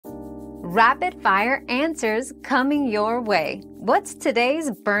Rapid fire answers coming your way. What's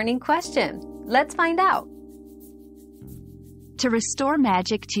today's burning question? Let's find out. To restore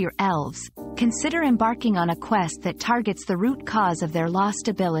magic to your elves, consider embarking on a quest that targets the root cause of their lost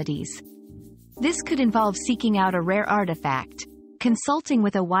abilities. This could involve seeking out a rare artifact, consulting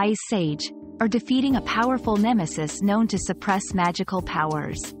with a wise sage, or defeating a powerful nemesis known to suppress magical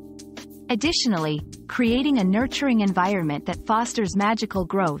powers. Additionally, creating a nurturing environment that fosters magical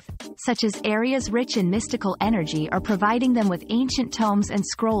growth, such as areas rich in mystical energy or providing them with ancient tomes and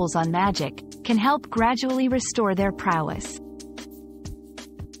scrolls on magic, can help gradually restore their prowess.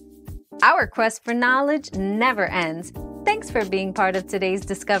 Our quest for knowledge never ends. Thanks for being part of today's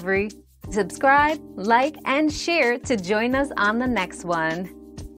discovery. Subscribe, like, and share to join us on the next one.